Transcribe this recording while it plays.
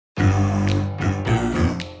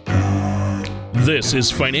This is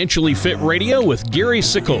Financially Fit Radio with Gary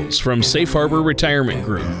Sickles from Safe Harbor Retirement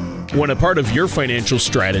Group. When a part of your financial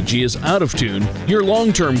strategy is out of tune, your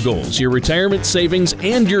long-term goals, your retirement savings,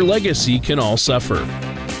 and your legacy can all suffer.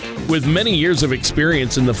 With many years of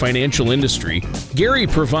experience in the financial industry, Gary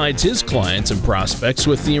provides his clients and prospects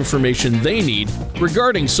with the information they need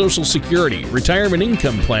regarding Social Security, retirement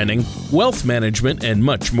income planning, wealth management, and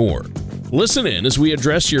much more. Listen in as we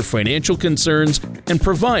address your financial concerns and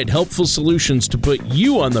provide helpful solutions to put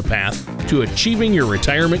you on the path to achieving your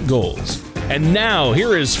retirement goals. And now,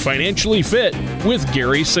 here is Financially Fit with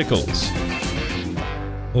Gary Sickles.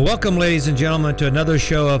 Well, welcome, ladies and gentlemen, to another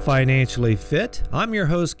show of Financially Fit. I'm your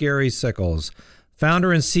host, Gary Sickles,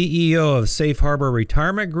 founder and CEO of Safe Harbor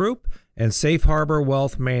Retirement Group and Safe Harbor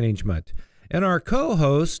Wealth Management. And our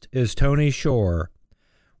co-host is Tony Shore.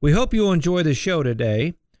 We hope you'll enjoy the show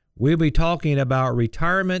today. We'll be talking about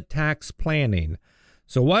retirement tax planning.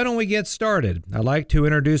 So why don't we get started? I'd like to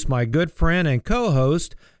introduce my good friend and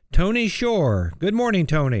co-host, Tony Shore. Good morning,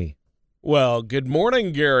 Tony. Well, good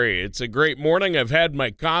morning, Gary. It's a great morning. I've had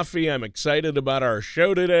my coffee. I'm excited about our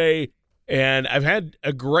show today, and I've had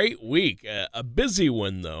a great week, a busy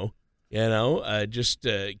one, though, just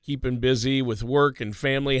keeping busy with work and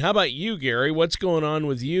family. How about you, Gary? What's going on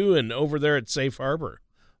with you and over there at Safe Harbor?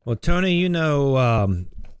 Well, Tony,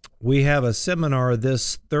 we have a seminar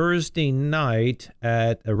this Thursday night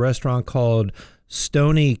at a restaurant called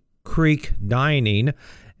Stony Creek Dining.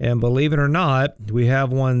 And believe it or not, we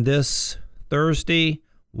have one this Thursday,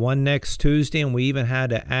 one next Tuesday, and we even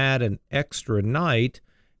had to add an extra night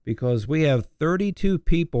because we have 32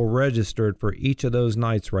 people registered for each of those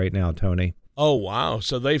nights right now, Tony. Oh, wow.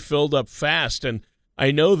 So they filled up fast. And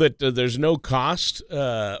I know that there's no cost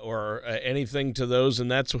or anything to those,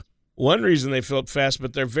 and that's one reason they fill up fast,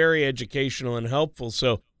 but they're very educational and helpful.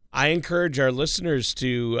 So I encourage our listeners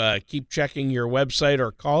to keep checking your website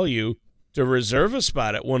or call you to reserve a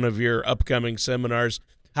spot at one of your upcoming seminars.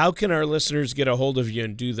 How can our listeners get a hold of you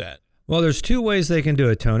and do that? Well, there's two ways they can do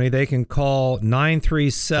it, Tony. They can call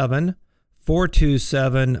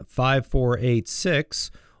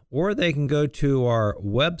 937-427-5486, or they can go to our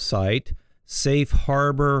website,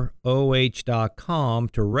 safeharboroh.com,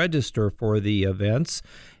 to register for the events.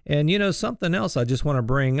 And, something else I just want to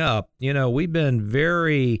bring up, we've been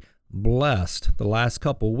very blessed the last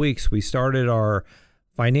couple weeks. We started our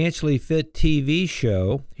Financially Fit TV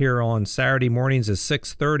show here on Saturday mornings at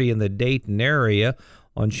 6:30 in the Dayton area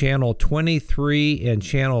on Channel 23 and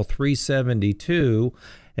Channel 372.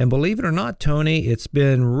 And believe it or not, Tony, it's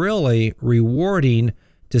been really rewarding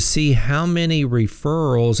to see how many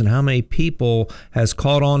referrals and how many people has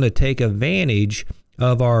caught on to take advantage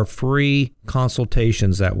of our free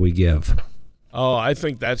consultations that we give. Oh, I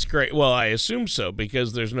think that's great. Well, I assume so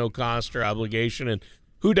because there's no cost or obligation, and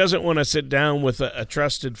who doesn't want to sit down with a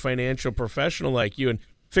trusted financial professional like you and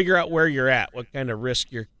figure out where you're at, what kind of risk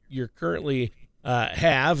you're currently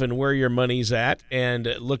have and where your money's at, and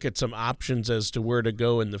look at some options as to where to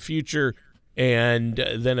go in the future. And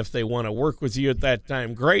then if they want to work with you at that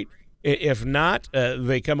time, great. If not,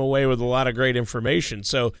 they come away with a lot of great information.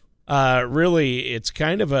 So really, it's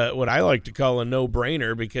kind of what I like to call a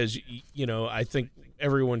no-brainer because, I think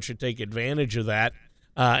everyone should take advantage of that.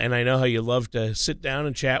 And I know how you love to sit down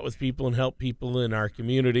and chat with people and help people in our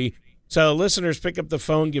community. So listeners, pick up the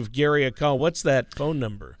phone, give Gary a call. What's that phone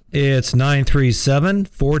number? It's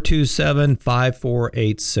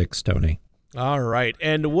 937-427-5486, Tony. All right.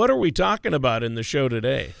 And what are we talking about in the show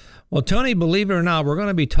today? Well, Tony, believe it or not, we're going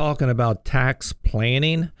to be talking about tax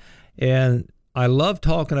planning. And I love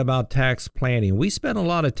talking about tax planning. We spend a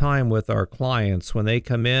lot of time with our clients when they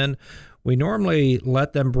come in. We normally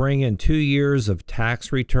let them bring in 2 years of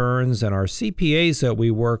tax returns, and our CPAs that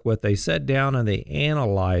we work with, they sit down and they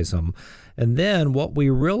analyze them. And then what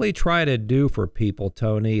we really try to do for people,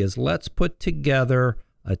 Tony, is let's put together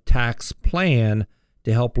a tax plan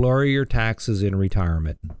to help lower your taxes in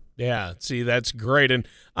retirement. Yeah, see, that's great. And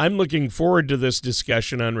I'm looking forward to this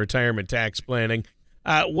discussion on retirement tax planning.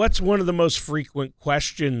 What's one of the most frequent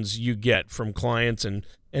questions you get from clients and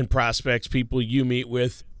prospects, people you meet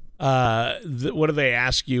with? What do they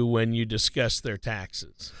ask you when you discuss their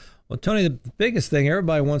taxes? Well, Tony, the biggest thing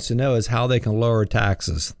everybody wants to know is how they can lower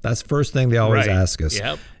taxes. That's the first thing they always ask us.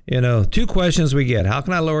 Yep. Two questions we get. How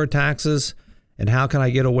can I lower taxes? And how can I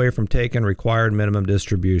get away from taking required minimum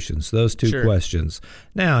distributions? Those two questions.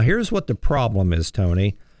 Now, here's what the problem is,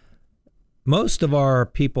 Tony. Most of our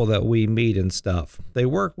people that we meet and stuff, they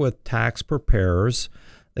work with tax preparers.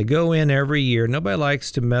 They go in every year. Nobody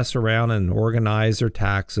likes to mess around and organize their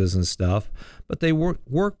taxes and stuff, but they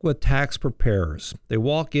work with tax preparers. They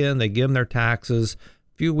walk in, they give them their taxes,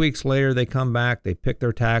 few weeks later, they come back, they pick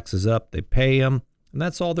their taxes up, they pay them, and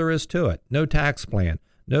that's all there is to it. No tax plan,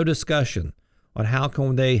 no discussion on how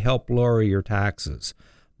can they help lower your taxes.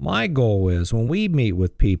 My goal is when we meet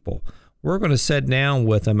with people, we're going to sit down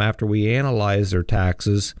with them after we analyze their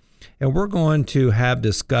taxes, and we're going to have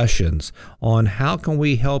discussions on how can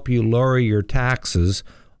we help you lower your taxes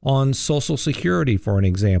on Social Security, for an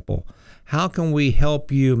example. How can we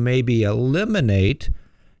help you maybe eliminate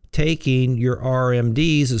taking your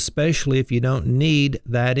RMDs, especially if you don't need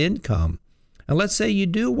that income? And let's say you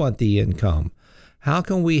do want the income. How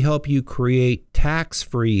can we help you create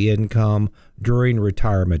tax-free income during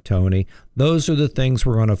retirement, Tony? Those are the things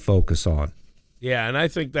we're going to focus on. Yeah, and I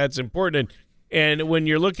think that's important. And when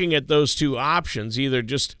you're looking at those two options, either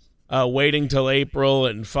just waiting till April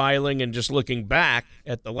and filing and just looking back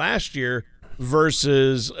at the last year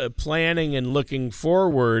versus planning and looking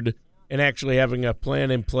forward and actually having a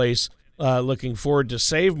plan in place, looking forward to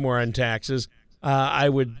save more on taxes, I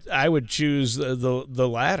would choose the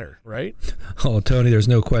latter, right? Oh, Tony, there's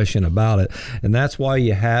no question about it. And that's why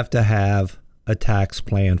you have to have a tax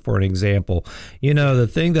plan, for an example. You know, the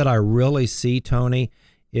thing that I really see, Tony,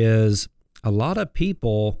 is a lot of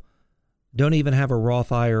people don't even have a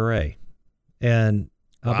Roth IRA. And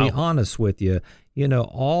I'll be honest with you, you know,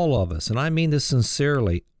 all of us, and I mean this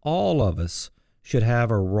sincerely, all of us should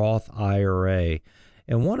have a Roth IRA.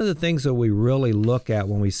 And one of the things that we really look at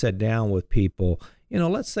when we sit down with people, you know,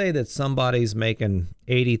 let's say that somebody's making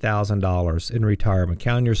 $80,000 in retirement,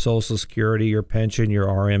 counting your Social Security, your pension, your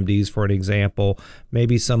RMDs, for an example,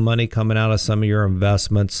 maybe some money coming out of some of your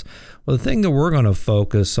investments. Well, the thing that we're going to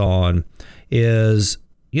focus on is,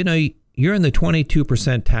 you know, you're in the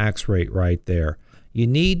 22% tax rate right there. You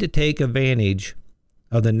need to take advantage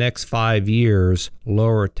of the next 5 years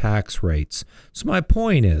lower tax rates. So my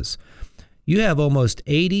point is, you have almost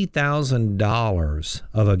 $80,000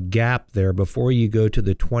 of a gap there before you go to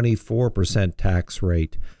the 24% tax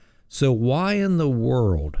rate. So why in the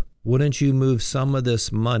world wouldn't you move some of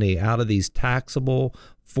this money out of these taxable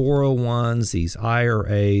 401s, these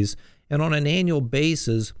IRAs, and on an annual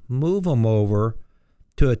basis, move them over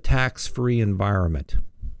to a tax-free environment?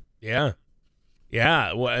 Yeah.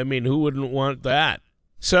 Yeah. Well, I mean, who wouldn't want that?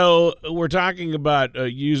 So we're talking about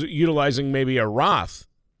utilizing maybe a Roth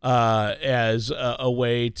as a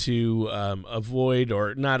way to avoid,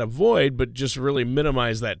 or not avoid, but just really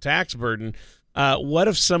minimize that tax burden. What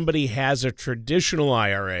if somebody has a traditional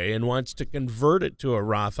IRA and wants to convert it to a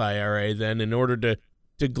Roth IRA then in order to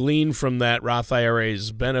glean from that Roth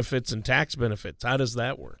IRA's benefits and tax benefits? How does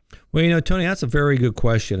that work? Well, you know, Tony, that's a very good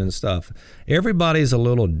question and stuff. Everybody's a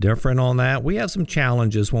little different on that. We have some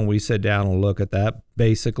challenges when we sit down and look at that.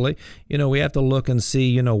 Basically, you know, we have to look and see,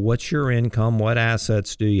 you know, what's your income, what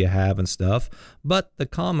assets do you have and stuff. But the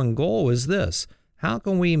common goal is this: how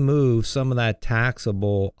can we move some of that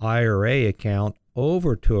taxable IRA account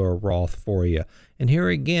over to a Roth for you? And here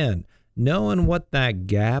again, knowing what that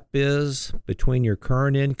gap is between your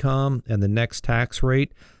current income and the next tax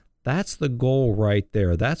rate, that's the goal right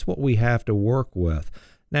there. That's what we have to work with.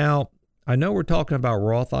 Now, I know we're talking about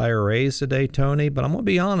Roth IRAs today, Tony, but I'm going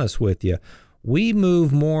to be honest with you. We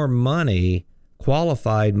move more money,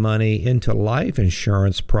 qualified money, into life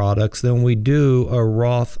insurance products than we do a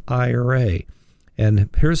Roth IRA. And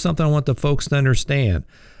here's something I want the folks to understand.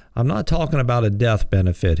 I'm not talking about a death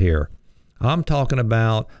benefit here. I'm talking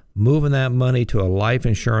about moving that money to a life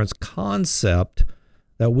insurance concept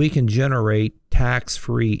that we can generate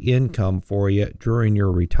tax-free income for you during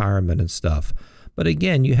your retirement and stuff. But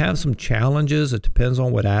again, you have some challenges. It depends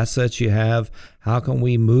on what assets you have. How can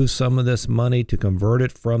we move some of this money to convert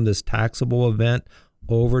it from this taxable event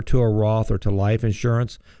over to a Roth or to life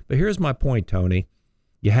insurance? But here's my point, Tony.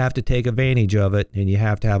 You have to take advantage of it, and you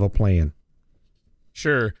have to have a plan.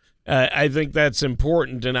 Sure. I think that's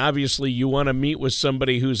important. And obviously, you want to meet with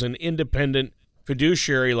somebody who's an independent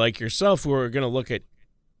fiduciary like yourself, who are going to look at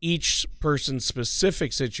each person's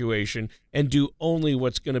specific situation and do only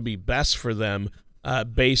what's going to be best for them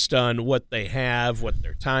based on what they have, what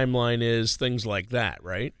their timeline is, things like that,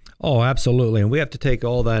 right? Oh, absolutely. And we have to take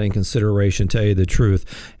all that in consideration, tell you the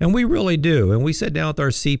truth. And we really do. And we sit down with our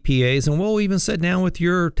CPAs, and we'll even sit down with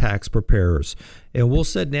your tax preparers. And we'll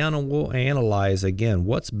sit down and we'll analyze, again,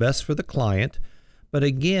 what's best for the client. But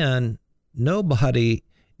again, nobody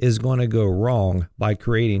is going to go wrong by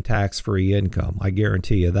creating tax-free income. I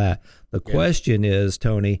guarantee you that. The question is,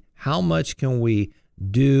 Tony, how much can we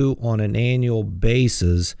do on an annual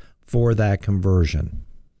basis for that conversion?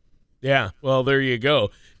 Yeah, well, there you go.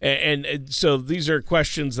 And so these are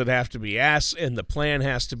questions that have to be asked, and the plan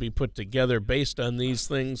has to be put together based on these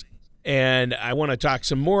things. And I want to talk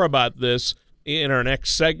some more about this in our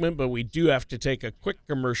next segment, but we do have to take a quick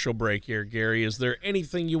commercial break here, Gary. Is there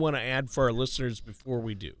anything you want to add for our listeners before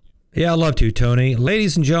we do? Yeah, I'd love to, Tony.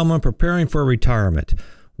 Ladies and gentlemen, preparing for retirement,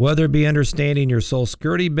 whether it be understanding your Social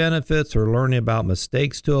Security benefits or learning about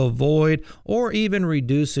mistakes to avoid or even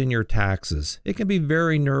reducing your taxes, it can be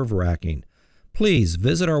very nerve-wracking. Please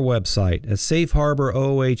visit our website at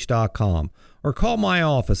safeharboroh.com or call my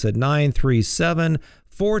office at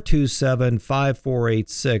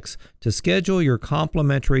 937-427-5486 to schedule your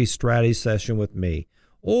complimentary strategy session with me.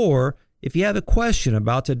 Or if you have a question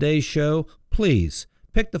about today's show, please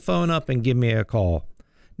pick the phone up and give me a call.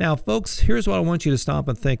 Now, folks, here's what I want you to stop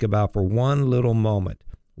and think about for one little moment.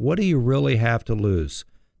 What do you really have to lose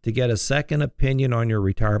to get a second opinion on your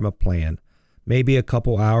retirement plan? Maybe a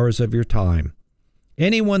couple hours of your time.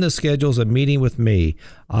 Anyone that schedules a meeting with me,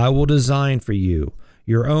 I will design for you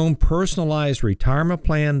your own personalized retirement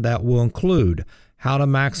plan that will include how to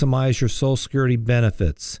maximize your Social Security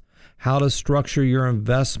benefits, how to structure your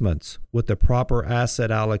investments with the proper asset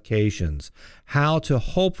allocations, how to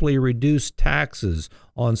hopefully reduce taxes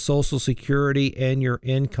on Social Security and your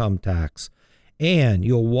income tax, and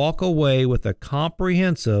you'll walk away with a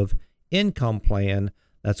comprehensive income plan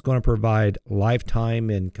that's going to provide lifetime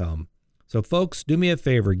income. So folks, do me a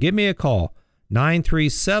favor, give me a call,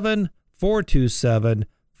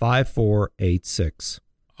 937-427-5486.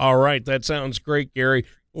 All right, that sounds great, Gary.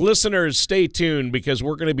 Listeners, stay tuned because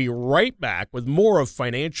we're going to be right back with more of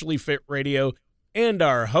Financially Fit Radio and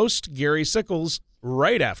our host, Gary Sickles,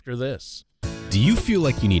 right after this. Do you feel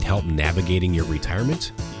like you need help navigating your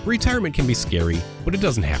retirement? Retirement can be scary, but it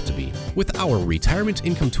doesn't have to be. With our Retirement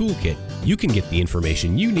Income Toolkit, you can get the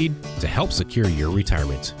information you need to help secure your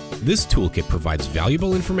retirement. This toolkit provides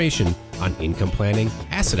valuable information on income planning,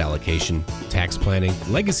 asset allocation, tax planning,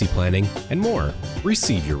 legacy planning, and more.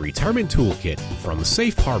 Receive your Retirement Toolkit from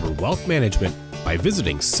Safe Harbor Wealth Management by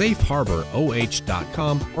visiting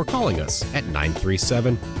safeharboroh.com or calling us at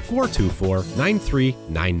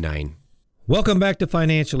 937-424-9399. Welcome back to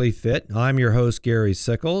Financially Fit. I'm your host, Gary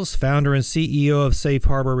Sickles, founder and CEO of Safe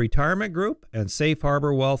Harbor Retirement Group and Safe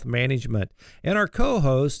Harbor Wealth Management. And our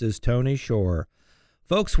co-host is Tony Shore.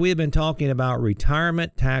 Folks, we have been talking about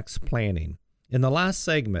retirement tax planning. In the last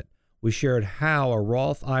segment, we shared how a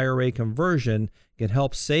Roth IRA conversion can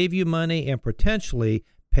help save you money and potentially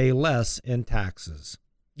pay less in taxes.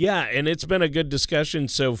 Yeah, and it's been a good discussion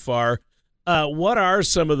so far. What are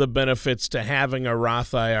some of the benefits to having a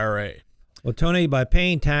Roth IRA? Well, Tony, by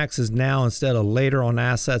paying taxes now instead of later on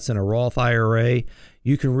assets in a Roth IRA,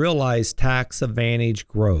 you can realize tax advantage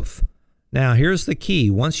growth. Now, here's the key.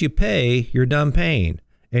 Once you pay, you're done paying,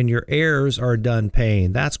 and your heirs are done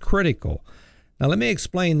paying. That's critical. Now, let me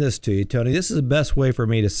explain this to you, Tony. This is the best way for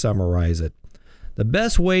me to summarize it. The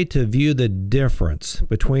best way to view the difference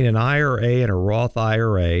between an IRA and a Roth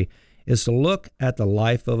IRA is to look at the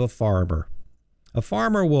life of a farmer. A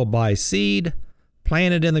farmer will buy seed,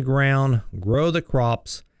 plant it in the ground, grow the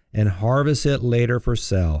crops, and harvest it later for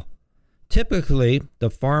sale. Typically, the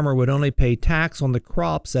farmer would only pay tax on the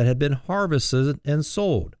crops that had been harvested and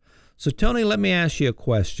sold. So, Tony, let me ask you a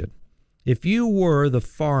question. If you were the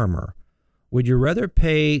farmer, would you rather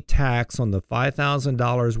pay tax on the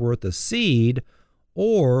 $5,000 worth of seed,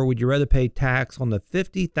 or would you rather pay tax on the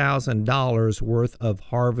 $50,000 worth of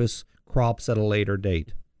harvest crops at a later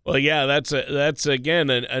date? Well, yeah, that's again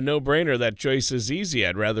a no-brainer. That choice is easy.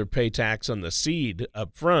 I'd rather pay tax on the seed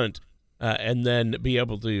up front and then be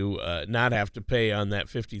able to not have to pay on that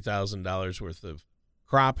 $50,000 worth of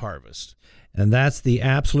crop harvest. And that's the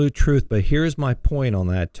absolute truth. But here's my point on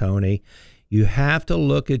that, Tony. You have to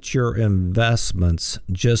look at your investments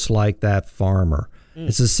just like that farmer.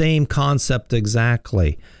 It's the same concept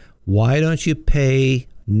exactly. Why don't you pay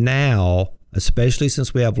now, especially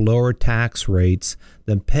since we have lower tax rates,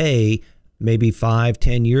 than pay maybe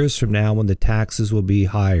 5-10 years from now when the taxes will be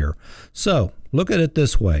higher? So look at it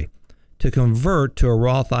this way. To convert to a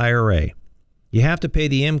Roth IRA, you have to pay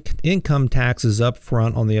the income taxes up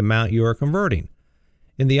front on the amount you are converting.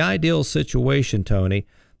 In the ideal situation, Tony,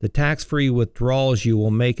 the tax-free withdrawals you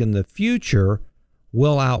will make in the future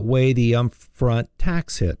will outweigh the upfront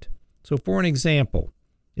tax hit. So for an example,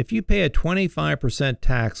 if you pay a 25%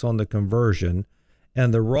 tax on the conversion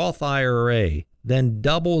and the Roth IRA then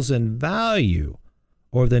doubles in value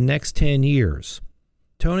over the next 10 years,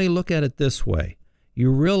 Tony, look at it this way. You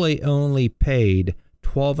really only paid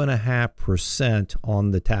 12.5%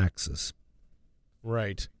 on the taxes.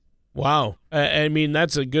 Right. Wow. I mean,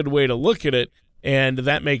 that's a good way to look at it, and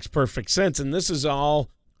that makes perfect sense. And this is all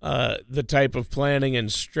the type of planning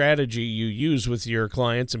and strategy you use with your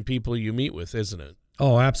clients and people you meet with, isn't it?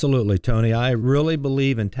 Oh, absolutely, Tony. I really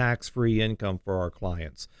believe in tax-free income for our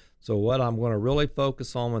clients. So what I'm going to really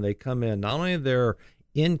focus on when they come in, not only their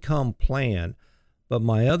income plan, but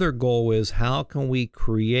my other goal is how can we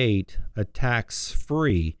create a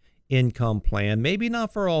tax-free income plan, maybe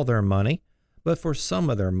not for all their money, but for some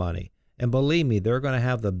of their money. And believe me, they're going to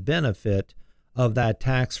have the benefit of that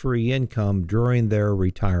tax-free income during their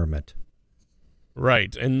retirement.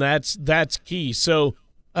 Right, and that's key. So,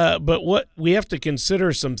 but what we have to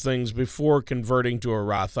consider some things before converting to a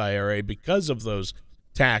Roth IRA because of those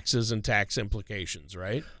taxes and tax implications,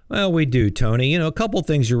 right? Well, we do, Tony. A couple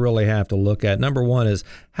things you really have to look at. Number one is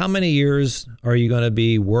how many years are you going to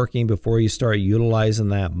be working before you start utilizing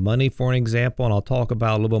that money, for an example? And I'll talk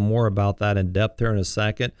about a little bit more about that in depth here in a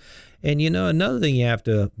second. And another thing you have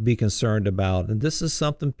to be concerned about, and this is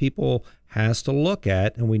something people has to look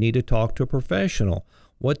at, and we need to talk to a professional.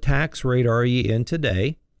 What tax rate are you in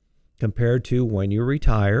today compared to when you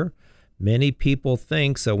retire? Many people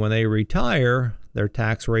think that when they retire, their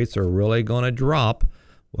tax rates are really going to drop.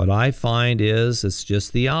 What I find is it's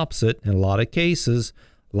just the opposite. In a lot of cases,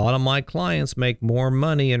 a lot of my clients make more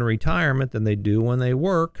money in retirement than they do when they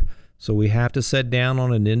work. So we have to sit down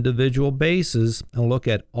on an individual basis and look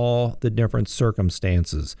at all the different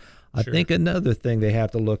circumstances. I think another thing they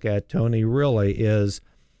have to look at, Tony, really is,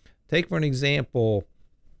 take for an example,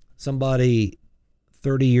 somebody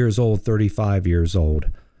 30 years old, 35 years old.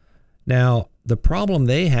 Now, the problem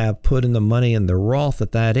they have putting the money in the Roth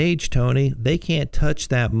at that age, Tony, they can't touch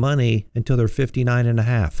that money until they're 59 and a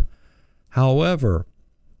half. However,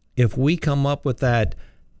 if we come up with that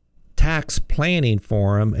tax planning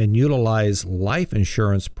for them and utilize life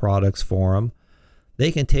insurance products for them,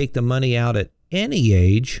 they can take the money out at any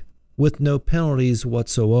age with no penalties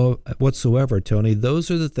whatsoever, Tony. Those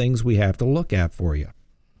are the things we have to look at for you.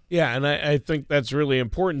 Yeah, and I think that's really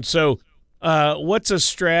important. So what's a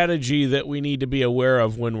strategy that we need to be aware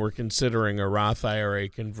of when we're considering a Roth IRA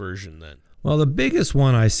conversion then? Well, the biggest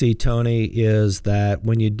one I see, Tony, is that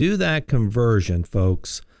when you do that conversion,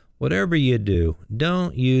 folks, whatever you do,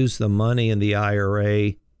 don't use the money in the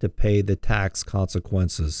IRA to pay the tax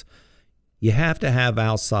consequences. You have to have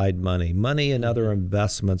outside money and other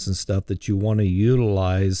investments and stuff that you want to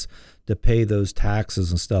utilize to pay those taxes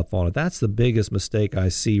and stuff on it. That's the biggest mistake I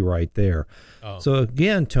see right there. Oh. So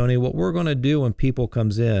again, Tony, what we're going to do when people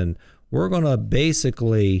comes in, we're going to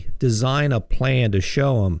basically design a plan to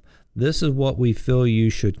show them this is what we feel you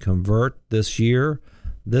should convert this year.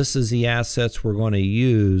 This is the assets we're going to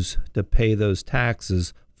use to pay those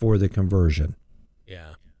taxes for the conversion.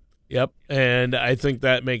 Yeah. Yep. And I think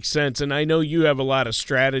that makes sense. And I know you have a lot of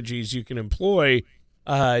strategies you can employ.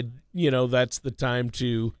 That's the time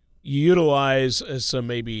to utilize some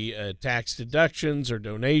maybe tax deductions or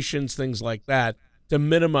donations, things like that, to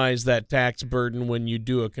minimize that tax burden when you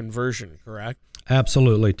do a conversion, correct?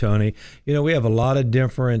 Absolutely, Tony. We have a lot of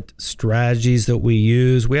different strategies that we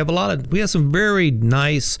use. We have some very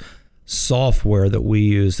nice software that we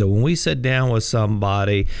use that when we sit down with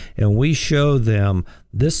somebody and we show them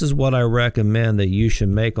this is what I recommend that you should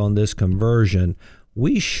make on this conversion,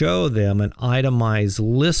 we show them an itemized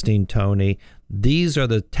listing, Tony. These are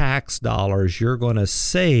the tax dollars you're going to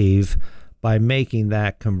save by making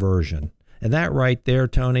that conversion. And that right there,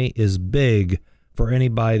 Tony, is big for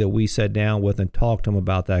anybody that we sat down with and talked to them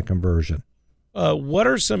about that conversion. What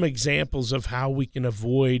are some examples of how we can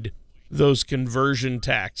avoid those conversion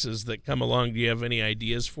taxes that come along? Do you have any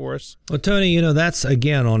ideas for us? Well, Tony, that's,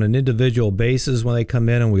 again, on an individual basis when they come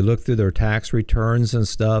in and we look through their tax returns and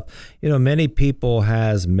stuff. Many people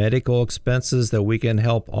has medical expenses that we can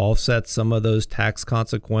help offset some of those tax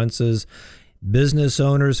consequences. Business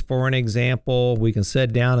owners, for an example, we can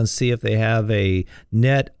sit down and see if they have a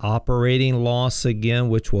net operating loss again,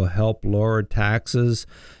 which will help lower taxes.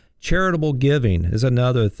 Charitable giving is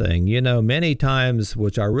another thing. Many times,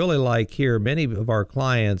 which I really like here, many of our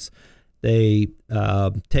clients, they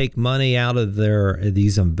take money out of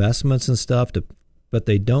these investments and stuff, but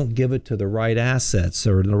they don't give it to the right assets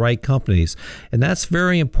or the right companies. And that's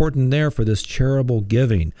very important there for this charitable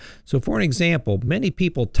giving. So for an example, many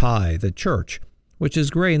people tithe at church, which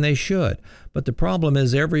is great, and they should. But the problem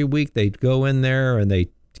is every week they go in there and they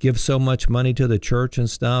give so much money to the church and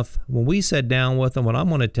stuff. When we sit down with them, what I'm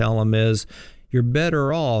going to tell them is you're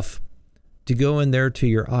better off to go in there to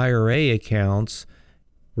your IRA accounts,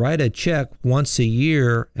 write a check once a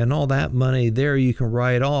year, and all that money there you can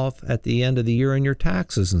write off at the end of the year in your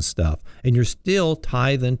taxes and stuff. And you're still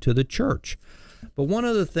tithing to the church. But one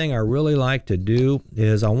other thing I really like to do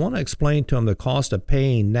is I want to explain to them the cost of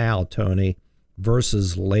paying now, Tony,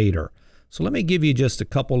 versus later. So let me give you just a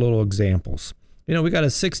couple little examples. We got a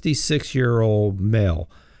 66-year-old male.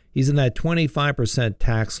 He's in that 25%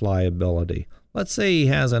 tax liability. Let's say he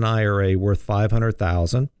has an IRA worth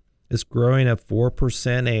 $500,000. It's growing at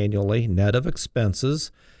 4% annually, net of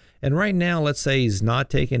expenses. And right now, let's say he's not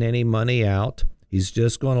taking any money out. He's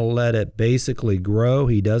just going to let it basically grow.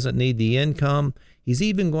 He doesn't need the income. He's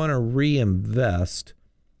even going to reinvest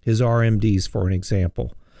his RMDs, for an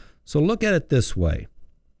example. So look at it this way.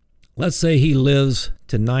 Let's say he lives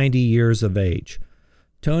to 90 years of age.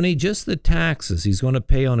 Tony, just the taxes he's going to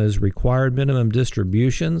pay on his required minimum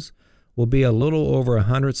distributions will be a little over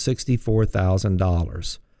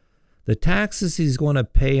 $164,000. The taxes he's going to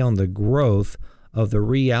pay on the growth of the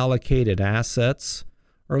reallocated assets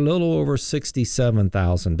are a little over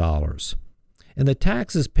 $67,000. And the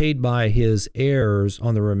taxes paid by his heirs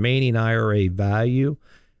on the remaining IRA value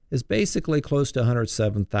is basically close to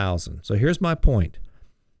 $107,000. So here's my point.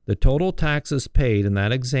 The total taxes paid in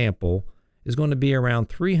that example is going to be around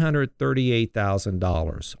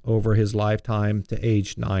 $338,000 over his lifetime to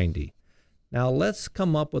age 90. Now let's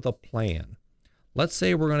come up with a plan. Let's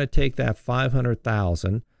say we're going to take that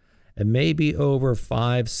 $500,000 and maybe over a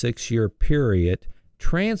 5-6 year period,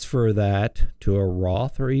 transfer that to a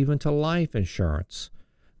Roth or even to life insurance.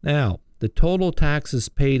 Now, the total taxes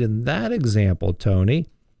paid in that example, Tony,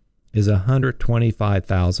 is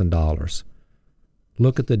 $125,000.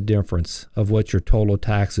 Look at the difference of what your total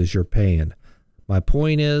taxes you're paying. My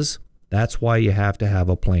point is, that's why you have to have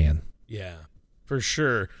a plan. Yeah, for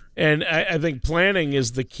sure. And I think planning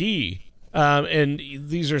is the key. And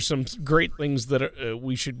these are some great things that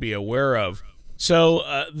we should be aware of.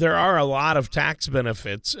 So there are a lot of tax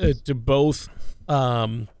benefits to both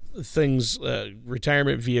things,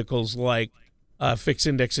 retirement vehicles like fixed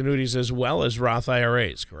index annuities as well as Roth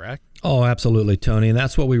IRAs, correct? Oh, absolutely, Tony. And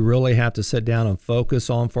that's what we really have to sit down and focus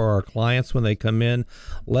on for our clients when they come in.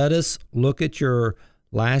 Let us look at your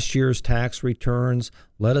last year's tax returns.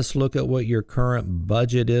 Let us look at what your current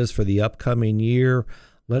budget is for the upcoming year.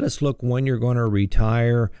 Let us look when you're going to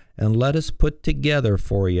retire, and let us put together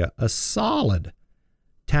for you a solid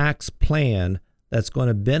tax plan that's going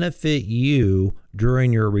to benefit you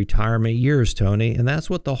during your retirement years, Tony. And that's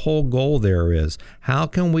what the whole goal there is. How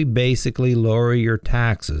can we basically lower your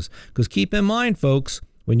taxes? Because keep in mind, folks,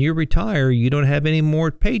 when you retire, you don't have any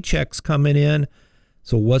more paychecks coming in.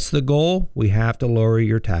 So what's the goal? We have to lower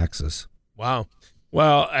your taxes. Wow.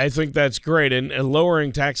 Well, I think that's great. And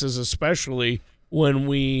lowering taxes, especially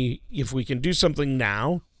if we can do something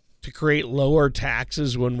now to create lower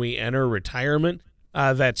taxes when we enter retirement,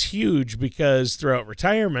 that's huge, because throughout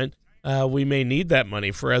retirement, we may need that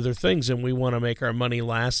money for other things, and we want to make our money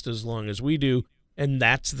last as long as we do. And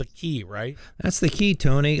that's the key, right? That's the key,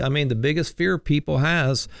 Tony. I mean, the biggest fear people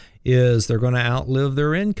has is they're going to outlive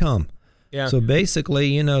their income. Yeah. So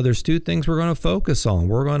basically, there's two things we're going to focus on.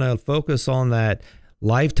 We're going to focus on that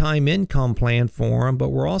lifetime income plan for them, but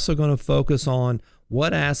we're also going to focus on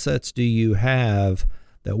what assets do you have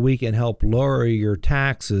that we can help lower your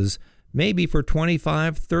taxes maybe for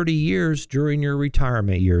 25, 30 years during your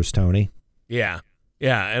retirement years, Tony. Yeah,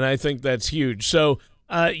 and I think that's huge. So,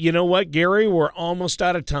 you know what, Gary? We're almost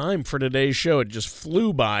out of time for today's show. It just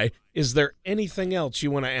flew by. Is there anything else you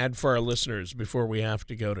want to add for our listeners before we have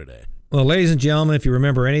to go today? Well, ladies and gentlemen, if you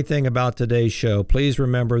remember anything about today's show, please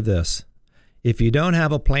remember this. If you don't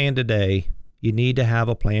have a plan today, you need to have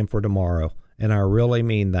a plan for tomorrow. And I really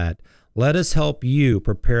mean that. Let us help you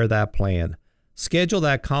prepare that plan. Schedule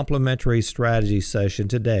that complimentary strategy session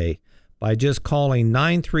today by just calling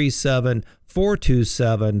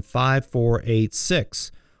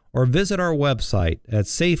 937-427-5486 or visit our website at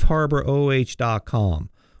safeharboroh.com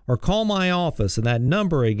or call my office, and that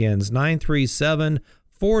number again is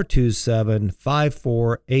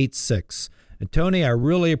 937-427-5486. And Tony, I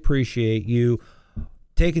really appreciate you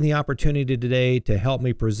taking the opportunity today to help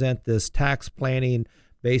me present this tax planning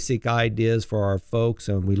basic ideas for our folks,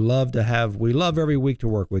 and we love every week to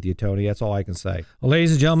work with you, Tony. That's all I can say. Well,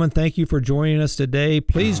 ladies and gentlemen, thank you for joining us today.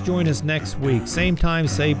 Please join us next week, same time,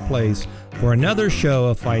 same place, for another show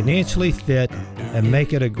of Financially Fit, and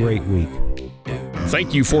make it a great week.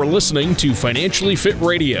 Thank you for listening to Financially Fit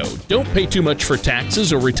Radio. Don't pay too much for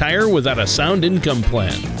taxes or retire without a sound income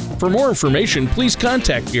plan. For more information, please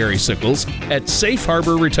contact Gary Sickles at Safe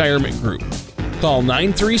Harbor Retirement Group. Call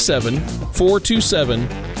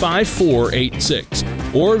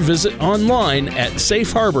 937-427-5486 or visit online at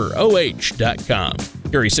safeharboroh.com.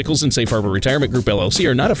 Gary Sickles and Safe Harbor Retirement Group LLC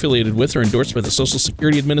are not affiliated with or endorsed by the Social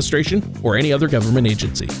Security Administration or any other government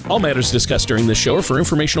agency. All matters discussed during this show are for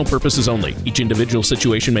informational purposes only. Each individual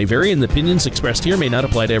situation may vary, and the opinions expressed here may not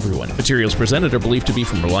apply to everyone. Materials presented are believed to be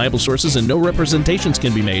from reliable sources, and no representations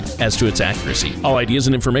can be made as to its accuracy. All ideas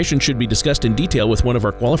and information should be discussed in detail with one of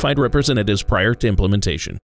our qualified representatives prior to implementation.